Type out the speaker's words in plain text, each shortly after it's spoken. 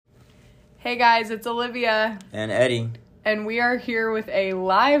Hey guys, it's Olivia. And Eddie. And we are here with a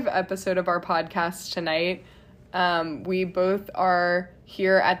live episode of our podcast tonight. We both are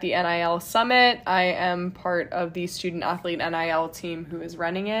here at the NIL Summit. I am part of the student athlete NIL team who is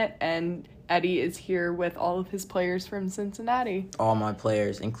running it, and Eddie is here with all of his players from Cincinnati. All my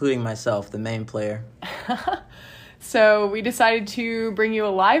players, including myself, the main player. So we decided to bring you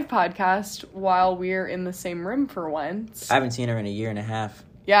a live podcast while we're in the same room for once. I haven't seen her in a year and a half.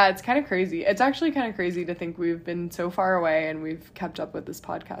 Yeah, it's kind of crazy. It's actually kind of crazy to think we've been so far away and we've kept up with this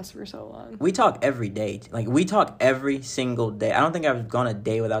podcast for so long. We talk every day. We talk every single day. I don't think I've gone a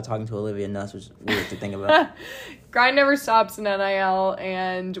day without talking to Olivia and us, which is weird to think about. Grind never stops in NIL,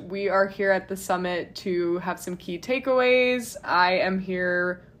 and we are here at the summit to have some key takeaways. I am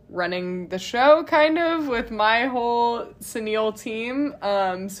here running the show, kind of, with my whole Sunil team.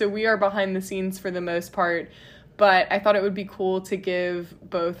 So we are behind the scenes for the most part. But I thought it would be cool to give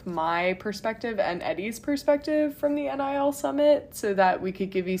both my perspective and Eddie's perspective from the NIL Summit so that we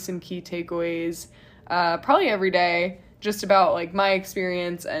could give you some key takeaways probably every day just about my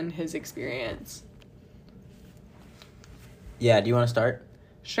experience and his experience. Yeah, do you want to start?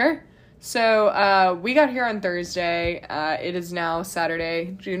 Sure. So we got here on Thursday. It is now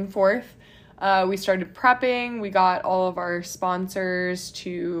Saturday, June 4th. We started prepping. We got all of our sponsors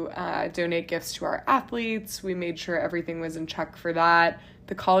to donate gifts to our athletes. We made sure everything was in check for that.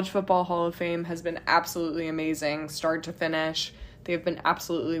 The College Football Hall of Fame has been absolutely amazing, start to finish. They've been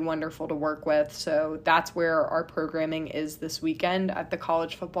absolutely wonderful to work with. So that's where our programming is this weekend at the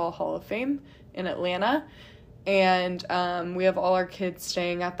College Football Hall of Fame in Atlanta. And we have all our kids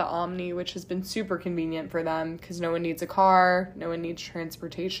staying at the Omni, which has been super convenient for them because no one needs a car, no one needs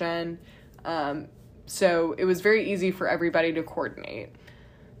transportation. So it was very easy for everybody to coordinate.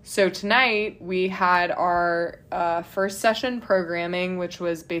 So tonight we had our first session programming, which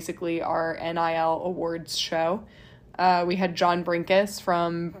was basically our NIL awards show. We had John Brinkus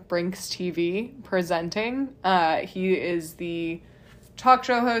from Brinks TV presenting. He is the talk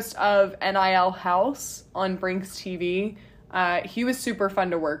show host of NIL House on Brinks TV. He was super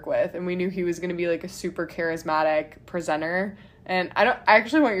fun to work with, and we knew he was going to be a super charismatic presenter. And I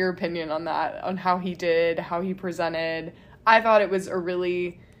actually want your opinion on that, on how he presented. I thought it was a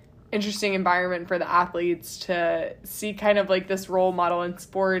really interesting environment for the athletes to see kind of this role model in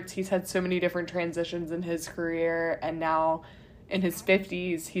sports. He's had so many different transitions in his career, and now in his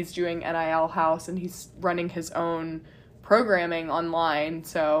 50s, he's doing NIL House, and he's running his own programming online.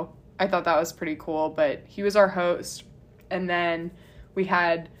 So I thought that was pretty cool, but he was our host. And then we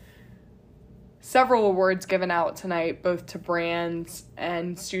had several awards given out tonight, both to brands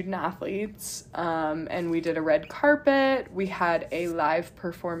and student athletes. And we did a red carpet. We had a live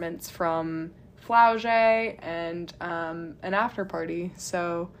performance from Flauge and an after party.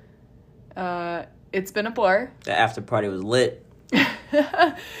 So it's been a blur. The after party was lit.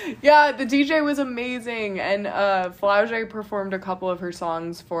 Yeah, the DJ was amazing, and Flauge performed a couple of her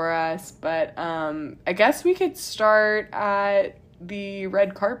songs for us. But I guess we could start at the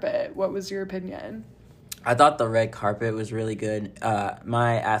red carpet. What was your opinion? I thought the red carpet was really good.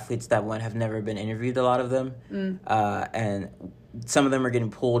 My athletes that went have never been interviewed, a lot of them. And some of them are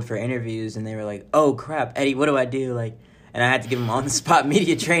getting pulled for interviews, and they were like, oh crap, Eddie, what do I do? And I had to give them on-the-spot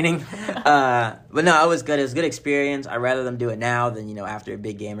media training. But no, it was good. It was a good experience. I'd rather them do it now than, after a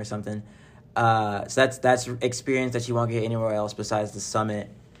big game or something. So that's experience that you won't get anywhere else besides the summit.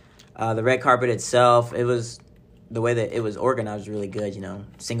 The red carpet itself, the way that it was organized was really good,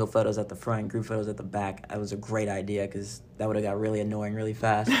 single photos at the front, group photos at the back. That was a great idea because that would have got really annoying really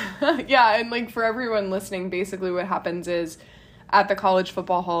fast. Yeah, and for everyone listening, basically what happens is at the College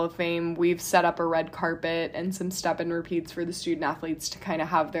Football Hall of Fame, we've set up a red carpet and some step and repeats for the student athletes to kind of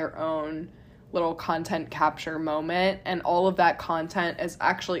have their own little content capture moment. And all of that content is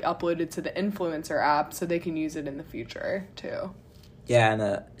actually uploaded to the influencer app so they can use it in the future too. Yeah,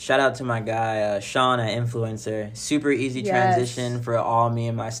 and shout out to my guy, Sean at Influencer. Super easy transition for all me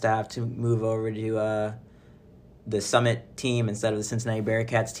and my staff to move over to the Summit team instead of the Cincinnati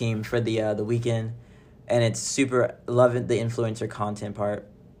Bearcats team for the weekend. And it's super, loving the influencer content part.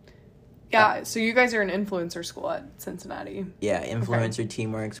 Yeah, so you guys are an influencer school at Cincinnati. Yeah, influencer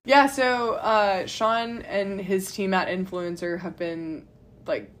teamwork. Yeah, so Sean and his team at Influencer have been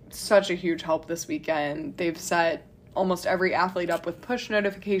such a huge help this weekend. They've set almost every athlete up with push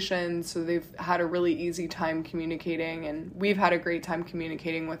notifications, so they've had a really easy time communicating, and we've had a great time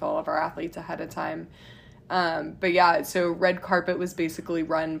communicating with all of our athletes ahead of time. But yeah, so red carpet was basically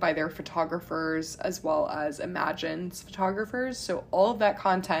run by their photographers as well as Imagine's photographers, so all of that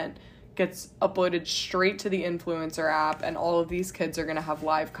content gets uploaded straight to the influencer app, and all of these kids are going to have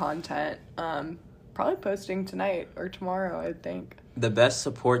live content, probably posting tonight or tomorrow, I think. The best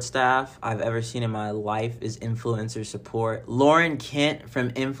support staff I've ever seen in my life is influencer support. Lauren Kent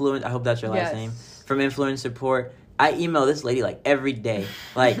from I hope that's your last name, from Influencer Support. I email this lady like every day,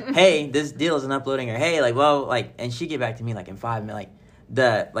 like, hey, this deal isn't uploading, or hey, like, well, like, and she get back to me like in 5 minutes,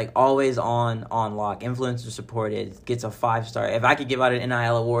 like always on lock. Influencer Support gets a 5-star. If I could give out an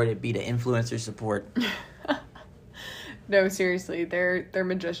NIL award, it'd be to Influencer Support. No, seriously, they're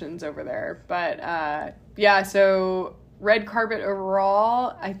magicians over there. But yeah, so red carpet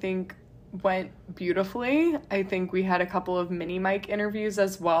overall, I think went beautifully. I think we had a couple of mini mic interviews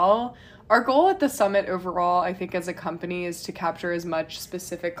as well. Our goal at the summit overall, I think as a company, is to capture as much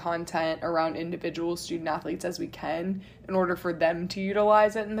specific content around individual student athletes as we can in order for them to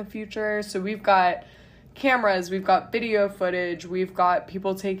utilize it in the future. So we've got cameras, we've got video footage, we've got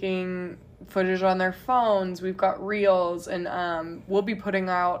people taking footage on their phones, we've got reels, and we'll be putting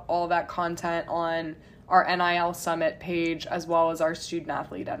out all that content on our NIL Summit page as well as our student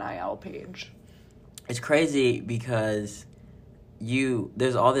athlete NIL page. It's crazy because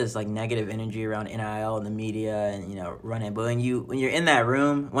there's all this like negative energy around NIL and the media and running, but when you're in that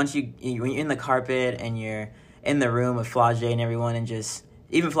room, when you're in the carpet and you're in the room with Flage and everyone, and just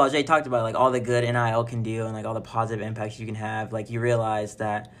even Flage talked about like all the good NIL can do and like all the positive impacts you can have, like you realize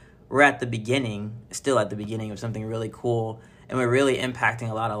that we're still at the beginning of something really cool, and we're really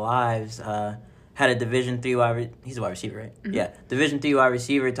impacting a lot of lives. Had a Division III he's a wide receiver, right? Mm-hmm. Yeah, Division III wide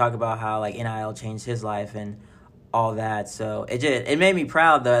receiver talk about how like NIL changed his life and all that. So it made me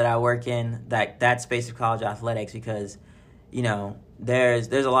proud though that I work in that space of college athletics, because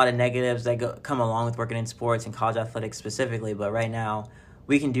there's a lot of negatives that come along with working in sports and college athletics specifically, but right now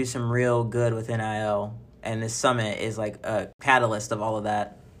we can do some real good with NIL, and this summit is like a catalyst of all of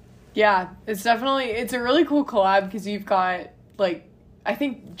that. Yeah, it's a really cool collab, because you've got like, I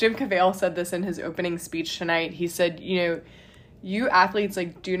think Jim Cavale said this in his opening speech tonight. He said, you athletes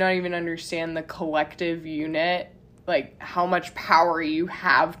like do not even understand the collective unit, like how much power you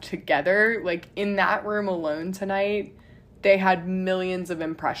have together. Like in that room alone tonight, they had millions of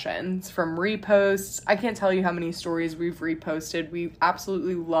impressions from reposts. I can't tell you how many stories we've reposted. We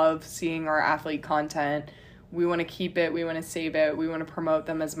absolutely love seeing our athlete content. We want to keep it. We want to save it. We want to promote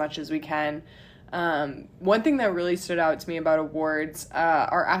them as much as we can. One thing that really stood out to me about awards,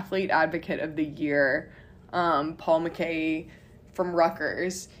 our Athlete Advocate of the Year, Paul McKay from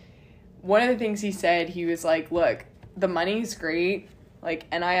Rutgers, one of the things he said, he was like, look, the money's great. Like,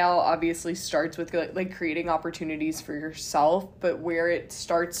 NIL obviously starts with like creating opportunities for yourself, but where it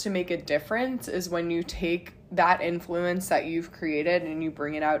starts to make a difference is when you take that influence that you've created and you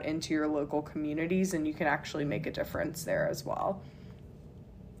bring it out into your local communities, and you can actually make a difference there as well.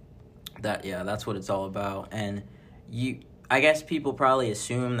 That's what it's all about. And I guess people probably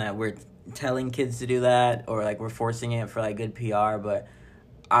assume that we're telling kids to do that, or like we're forcing it for like good PR, but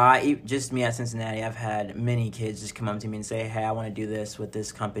just me at Cincinnati, I've had many kids just come up to me and say, hey, I want to do this with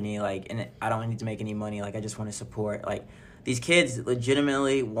this company, like, and I don't need to make any money, like I just want to support. Like, these kids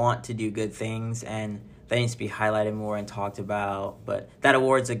legitimately want to do good things, and that needs to be highlighted more and talked about. But that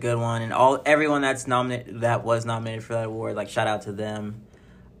award's a good one, and everyone that was nominated for that award, like, shout out to them.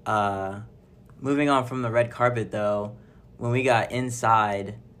 Moving on from the red carpet though, when we got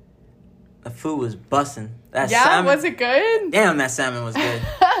inside, the food was bussin'. Salmon, was it good? Damn, that salmon was good.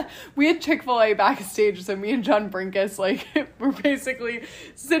 We had Chick-fil-A backstage, so me and John Brinkus, like, were basically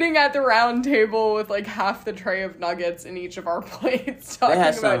sitting at the round table with, like, half the tray of nuggets in each of our plates talking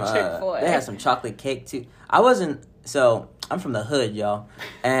about Chick-fil-A. They had some chocolate cake, too. I'm from the hood, y'all,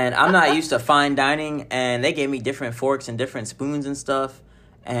 and I'm not used to fine dining, and they gave me different forks and different spoons and stuff.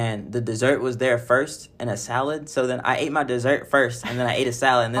 And the dessert was there first, and a salad. So then I ate my dessert first, and then I ate a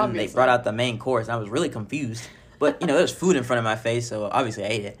salad, and then obviously they brought out the main course. And I was really confused. But, there was food in front of my face, so obviously I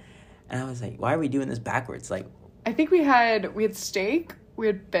ate it. And I was like, why are we doing this backwards? Like, I think we had steak, we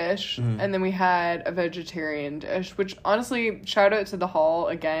had fish, and then we had a vegetarian dish, which honestly, shout out to the Hall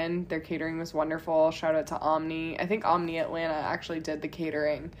again. Their catering was wonderful. Shout out to Omni. I think Omni Atlanta actually did the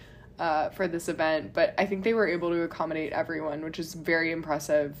catering for this event, but I think they were able to accommodate everyone, which is very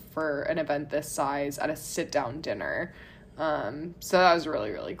impressive for an event this size at a sit-down dinner. So that was really,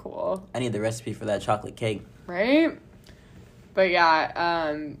 really cool. I need the recipe for that chocolate cake. Right? But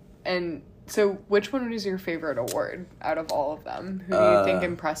yeah, and so which one was your favorite award out of all of them? Who do you think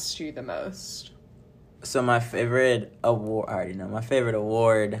impressed you the most? So my favorite award, I already know. My favorite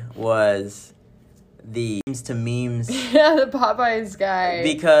award was memes to memes. Yeah, the Popeyes guy.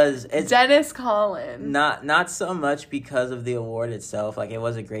 Because it's Dennis Collins. Not so much because of the award itself. Like, it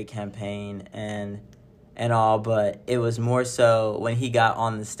was a great campaign and all, but it was more so when he got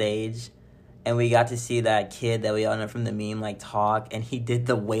on the stage and we got to see that kid that we all know from the meme, like, talk, and he did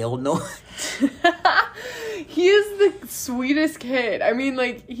the whale noise. He is the sweetest kid. I mean,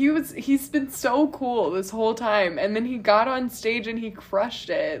 like, he's been so cool this whole time, and then he got on stage and he crushed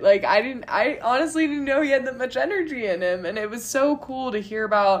it. Like, I honestly didn't know he had that much energy in him, and it was so cool to hear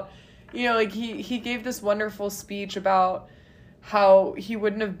about, you know, like, he gave this wonderful speech about how he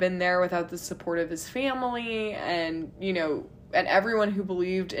wouldn't have been there without the support of his family and, you know, and everyone who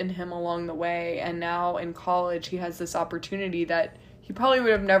believed in him along the way. And now in college, he has this opportunity that he probably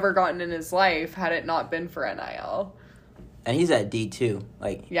would have never gotten in his life had it not been for NIL. And he's at D2.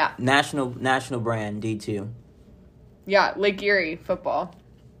 Like, yeah. National brand, D2. Yeah, Lake Erie football.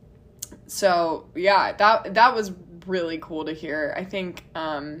 So, yeah, that was really cool to hear. I think,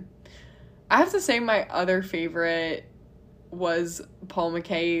 I have to say my other favorite was Paul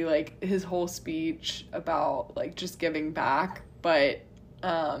McKay, like, his whole speech about, like, just giving back. But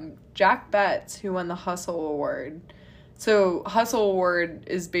Jack Betts, who won the Hustle Award. So Hustle Award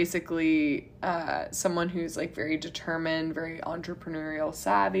is basically someone who's, like, very determined, very entrepreneurial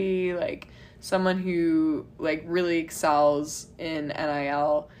savvy, like, someone who, like, really excels in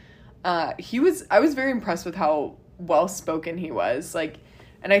NIL. I was very impressed with how well-spoken he was, like,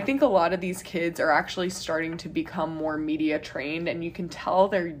 and I think a lot of these kids are actually starting to become more media trained, and you can tell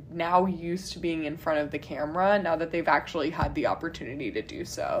they're now used to being in front of the camera now that they've actually had the opportunity to do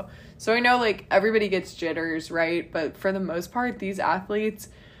so. So I know, like, everybody gets jitters, right? But for the most part, these athletes,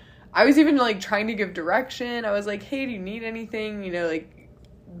 I was even, like, trying to give direction. I was like, hey, do you need anything? You know, like,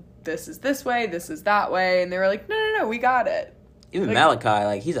 this is this way, this is that way. And they were like, no, we got it. Even like, Malachi,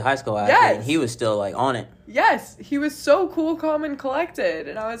 like, he's a high school athlete, yes. And he was still, like, on it. Yes, he was so cool, calm, and collected.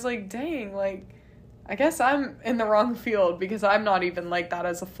 And I was like, dang, like, I guess I'm in the wrong field because I'm not even like that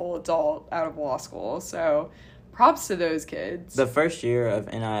as a full adult out of law school. So props to those kids. The first year of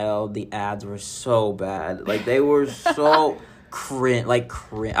NIL, the ads were so bad. Like, they were so cringe.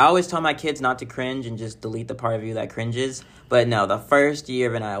 I always tell my kids not to cringe and just delete the part of you that cringes. But no, the first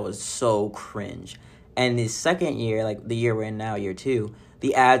year of NIL was so cringe. And the second year, like the year we're in now, year 2,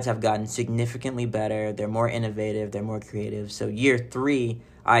 the ads have gotten significantly better. They're more innovative. They're more creative. So year 3,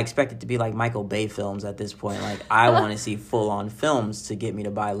 I expect it to be like Michael Bay films at this point. Like, I want to see full-on films to get me to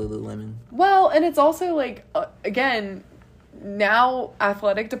buy Lululemon. Well, and it's also like, again, now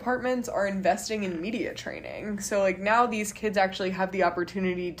athletic departments are investing in media training. So, like, now these kids actually have the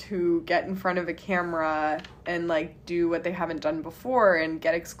opportunity to get in front of a camera and, like, do what they haven't done before and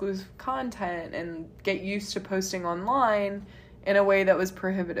get exclusive content and get used to posting online in a way that was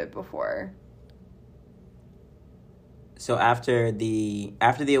prohibited before. So after the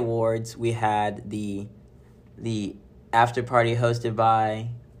awards, we had the after party hosted by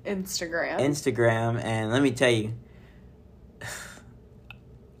Instagram, and let me tell you,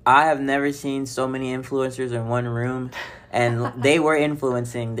 I have never seen so many influencers in one room, and they were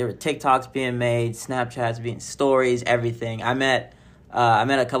influencing. There were TikToks being made, Snapchats being stories, everything. I met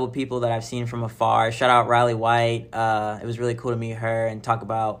a couple people that I've seen from afar. Shout out Riley White. It was really cool to meet her and talk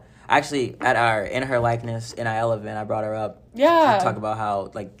about. Actually, at our In Her Likeness NIL event, I brought her up to talk about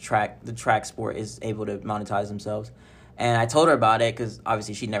how, like, the track sport is able to monetize themselves. And I told her about it because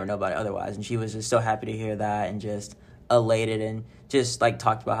obviously she'd never know about it otherwise. And she was just so happy to hear that and just elated and just, like,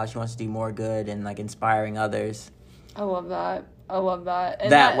 talked about how she wants to do more good and, like, inspiring others. I love that.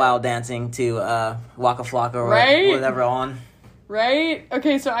 And that while dancing to Waka Flocka or whatever on. Right?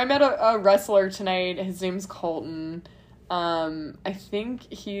 Okay, so I met a wrestler tonight. His name's Colton. I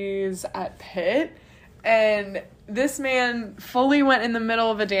think he's at Pitt, and this man fully went in the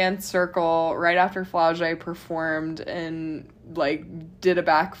middle of a dance circle right after Flaugier performed and, like, did a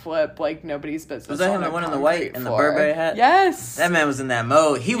backflip like nobody's business. Was that him, the one in the white and the Burberry hat? Yes. That man was in that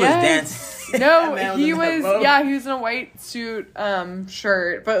mode. He was dancing. No, he was in a white suit,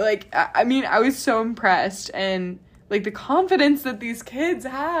 shirt, but, like, I mean, I was so impressed, and, like, the confidence that these kids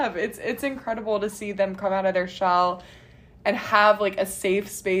have, it's incredible to see them come out of their shell and have, like, a safe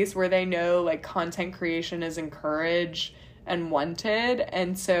space where they know, like, content creation is encouraged and wanted,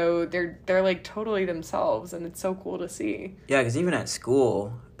 and so they're like totally themselves, and it's so cool to see. Yeah, because even at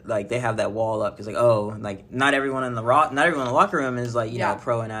school, like, they have that wall up because, like, oh, like, not everyone in the locker room is, like, you know,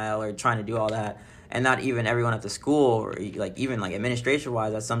 pro NIL or trying to do all that, and not even everyone at the school or, like, even, like, administration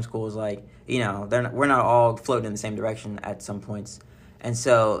wise at some schools, like, you know, we're not all floating in the same direction at some points, and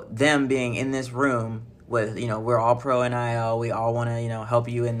so them being in this room with, we're all pro NIL. We all want to, help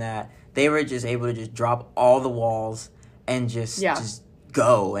you in that. They were just able to just drop all the walls and just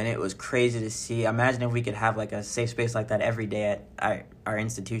go. And it was crazy to see. Imagine if we could have like a safe space like that every day at our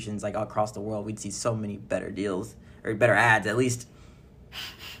institutions, like across the world. We'd see so many better deals or better ads, at least.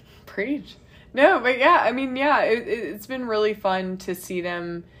 Preach. No, but yeah, I mean, yeah, it's been really fun to see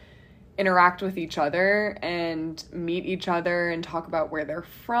them interact with each other and meet each other and talk about where they're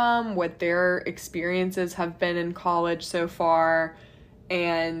from, what their experiences have been in college so far.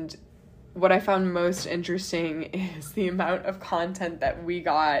 And what I found most interesting is the amount of content that we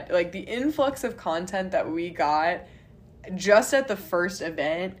got, like the influx of content that we got just at the first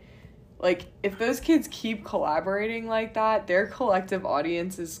event. Like, if those kids keep collaborating like that, their collective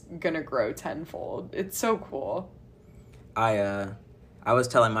audience is gonna grow tenfold. It's so cool. I was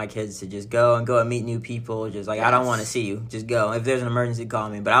telling my kids to just go and meet new people. Just like, I don't want to see you. Just go. If there's an emergency, call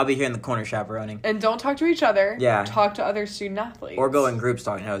me. But I'll be here in the corner chaperoning. And don't talk to each other. Yeah. Talk to other student athletes. Or go in groups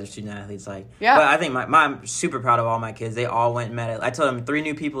talking to other student athletes. Like, yeah. But I think I'm super proud of all my kids. They all went and met. I told them 3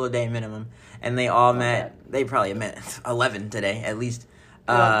 new people a day minimum. And they all met. They probably met 11 today, at least.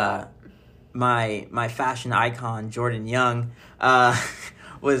 My fashion icon, Jordan Young,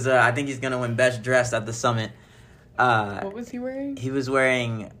 was, I think he's going to win Best Dressed at the Summit. What was he wearing? He was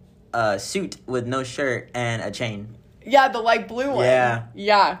wearing a suit with no shirt and a chain. Yeah, the light blue one. Yeah.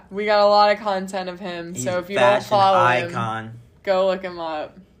 Yeah, we got a lot of content of him. He's so if you don't follow icon. Go look him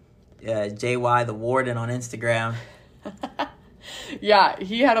up. Yeah, JY the Warden on Instagram. Yeah,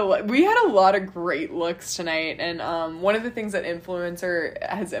 we had a lot of great looks tonight, and one of the things that Influencer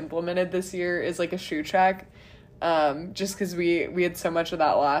has implemented this year is like a shoe check. Just because we had so much of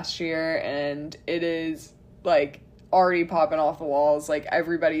that last year, and it is like already popping off the walls. Like,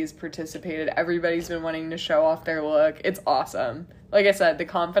 everybody's participated, everybody's been wanting to show off their look. It's awesome. Like I said, the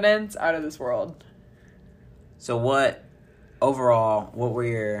confidence out of this world. So what were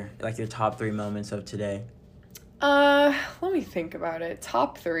your top 3 moments of today? Let me think about it.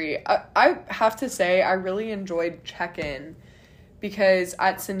 Top 3. I have to say I really enjoyed check-in, because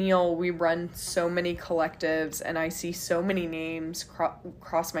at Sunil we run so many collectives and I see so many names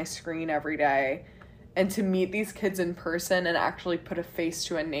cross my screen every day. And to meet these kids in person and actually put a face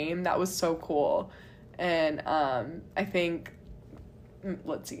to a name, that was so cool. And I think,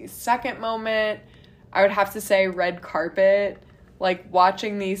 let's see, second moment, I would have to say red carpet. Like,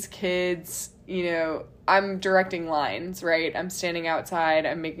 watching these kids, I'm directing lines, right? I'm standing outside,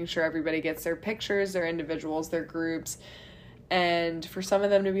 I'm making sure everybody gets their pictures, their individuals, their groups. And for some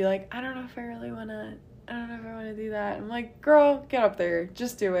of them to be like, I don't know if I want to do that. I'm like, girl, get up there,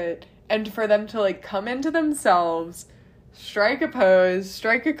 just do it. And for them to, like, come into themselves, strike a pose,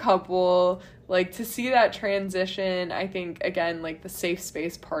 strike a couple, like, to see that transition, I think, again, like, the safe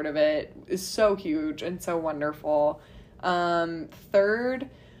space part of it is so huge and so wonderful. Third,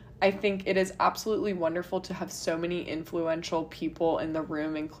 I think it is absolutely wonderful to have so many influential people in the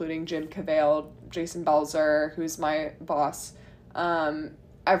room, including Jim Cavale, Jason Belzer, who's my boss,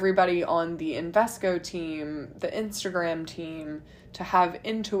 everybody on the Invesco team, the Instagram team, to have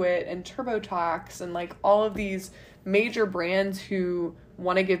Intuit and TurboTax and like all of these major brands who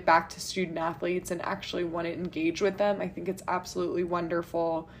want to give back to student athletes and actually want to engage with them. I think it's absolutely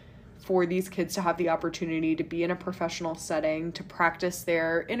wonderful for these kids to have the opportunity to be in a professional setting, to practice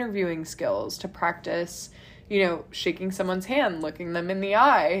their interviewing skills, to practice, shaking someone's hand, looking them in the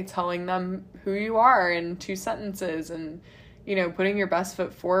eye, telling them who you are in 2 sentences, and putting your best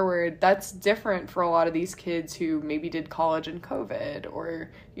foot forward. That's different for a lot of these kids who maybe did college in COVID or,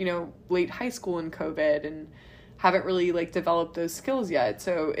 late high school in COVID and haven't really developed those skills yet.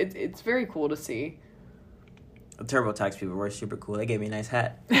 So it's very cool to see. The TurboTax people were super cool. They gave me a nice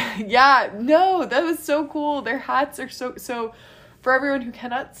hat. Yeah, no, that was so cool. Their hats are so for everyone who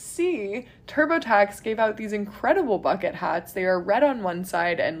cannot see, TurboTax gave out these incredible bucket hats. They are red on one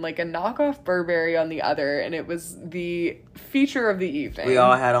side and like a knockoff Burberry on the other, and it was the feature of the evening. We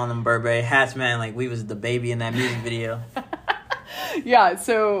all had on them Burberry hats, man. Like, we was the baby in that music video. Yeah,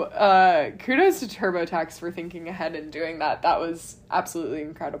 so kudos to TurboTax for thinking ahead and doing that. That was absolutely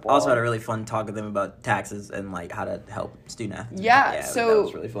incredible. I also had a really fun talk with them about taxes and how to help student athletes. Yeah, so that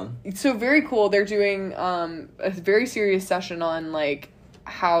was really fun. So very cool. They're doing a very serious session on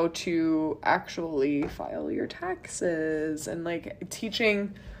how to actually file your taxes, and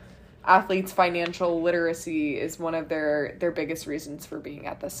teaching athletes financial literacy is one of their biggest reasons for being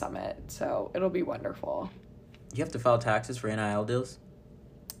at the summit. So it'll be wonderful. You have to file taxes for NIL deals?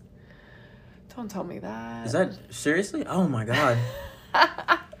 Don't tell me that. Is that seriously? Oh my god.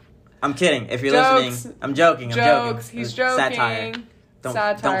 I'm kidding. If you're Jokes. listening, I'm joking. Jokes. He's joking. Satire.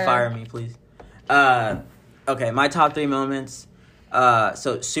 Don't fire me, please. Okay, my top 3 moments.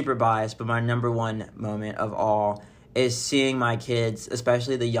 So super biased, but my number 1 moment of all is seeing my kids,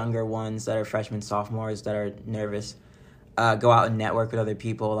 especially the younger ones that are freshmen, sophomores that are nervous, go out and network with other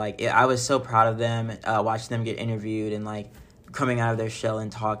people. Like, I was so proud of them, watching them get interviewed and, like, coming out of their shell and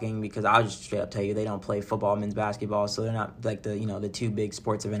talking, because I'll just straight up tell you, they don't play football, men's basketball, so they're not, like, the 2 big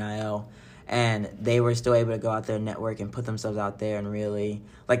sports of NIL. And they were still able to go out there and network and put themselves out there and really,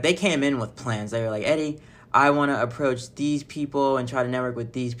 like, they came in with plans. They were like, Eddie, I want to approach these people and try to network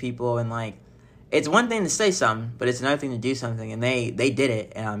with these people. And, like, it's one thing to say something, but it's another thing to do something. And they did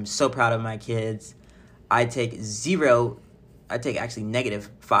it, and I'm so proud of my kids. I take actually negative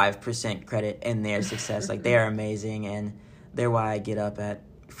 5% credit in their success. Like, they are amazing, and they're why I get up at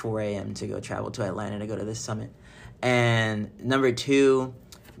 4 a.m. to go travel to Atlanta to go to this summit. And number 2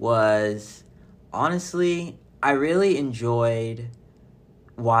 was, honestly, I really enjoyed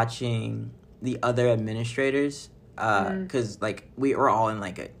watching the other administrators, because like we're all in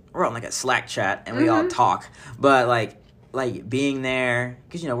like a Slack chat, and we all talk, but like being there,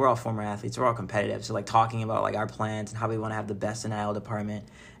 because we're all former athletes, we're all competitive, so like talking about like our plans and how we want to have the best NIL department.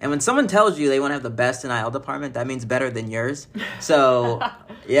 And when someone tells you they want to have the best NIL department, that means better than yours. So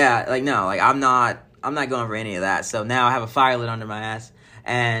yeah, like no, like I'm not going for any of that. So now I have a fire lit under my ass.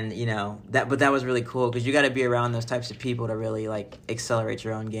 And that was really cool, because you got to be around those types of people to really like accelerate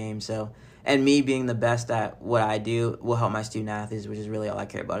your own game. So, and me being the best at what I do will help my student athletes, which is really all I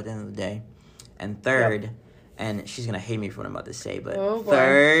care about at the end of the day. And third, and she's gonna hate me for what I'm about to say, but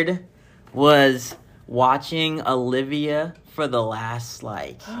third was watching Olivia for the last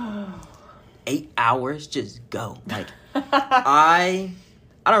like 8 hours just go. Like I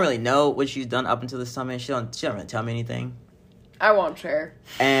don't really know what she's done up until the summit. She don't really tell me anything. I won't share.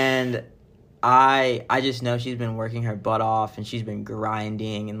 And I just know she's been working her butt off, and she's been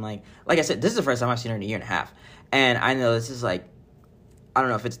grinding, and like I said, this is the first time I've seen her in a year and a half. And I know this is like, I don't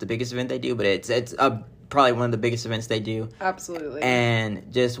know if it's the biggest event they do, but it's probably one of the biggest events they do. Absolutely.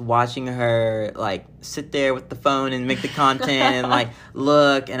 And just watching her like sit there with the phone and make the content and like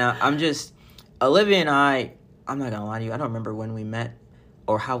look, and I'm just, Olivia and I'm not gonna lie to you, I don't remember when we met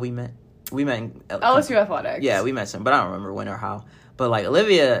or how we met. We met in LSU Athletics. Yeah, we met some, but I don't remember when or how. But like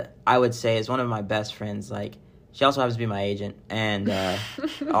Olivia, I would say, is one of my best friends. Like, she also happens to be my agent and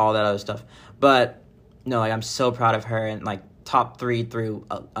all that other stuff. But no, like I'm so proud of her, and like top 3 through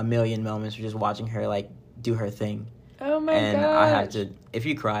a million moments for just watching her like do her thing. Oh my god! And I have to. If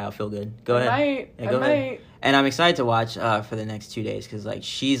you cry, I'll feel good. Go ahead. I might. And I'm excited to watch for the next 2 days, because like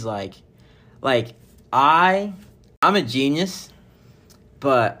she's like I'm a genius.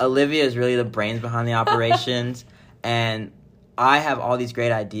 But Olivia is really the brains behind the operations, and I have all these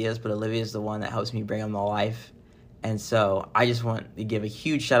great ideas, but Olivia is the one that helps me bring them to life. And so I just want to give a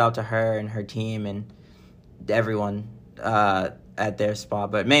huge shout out to her and her team and everyone at their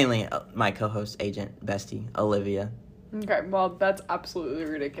spot, but mainly my co-host, agent, bestie, Olivia. Okay, well, that's absolutely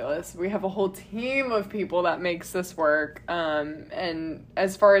ridiculous. We have a whole team of people that makes this work. And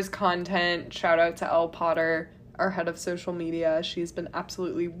as far as content, shout out to Elle Potter, our head of social media. She's been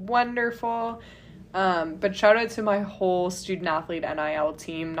absolutely wonderful. But shout out to my whole student athlete NIL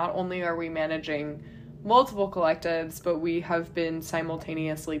team. Not only are we managing multiple collectives, but we have been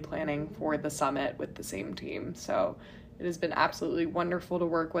simultaneously planning for the summit with the same team. So it has been absolutely wonderful to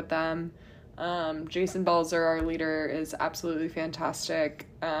work with them. Jason Belzer, our leader, is absolutely fantastic.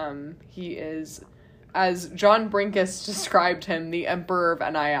 He is, as John Brinkus described him, the emperor of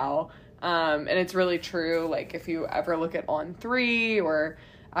NIL. And it's really true. Like, if you ever look at On3 or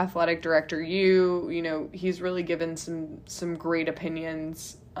Athletic Director U, he's really given some great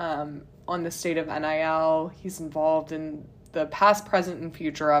opinions on the state of NIL. He's involved in the past, present, and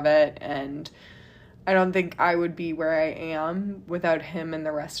future of it, and I don't think I would be where I am without him and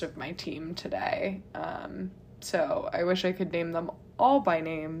the rest of my team today. So I wish I could name them all by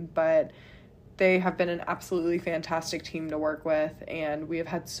name, but they have been an absolutely fantastic team to work with, and we have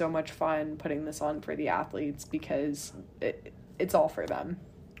had so much fun putting this on for the athletes because it's all for them.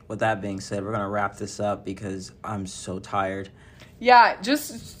 With that being said, we're going to wrap this up because I'm so tired. Yeah,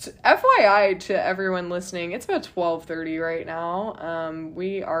 just FYI to everyone listening, it's about 12:30 right now.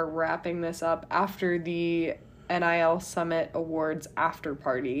 We are wrapping this up after the NIL Summit Awards after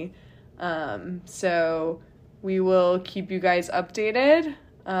party. So we will keep you guys updated.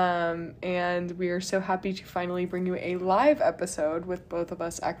 And we are so happy to finally bring you a live episode with both of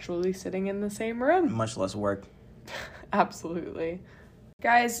us actually sitting in the same room. Much less work. Absolutely.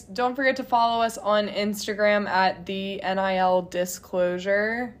 Guys, don't forget to follow us on Instagram at the NIL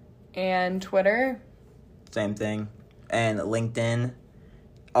Disclosure and Twitter. Same thing. And LinkedIn.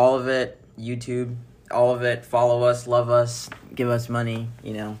 All of it. YouTube, all of it. Follow us, love us, give us money,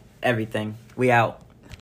 everything. We out.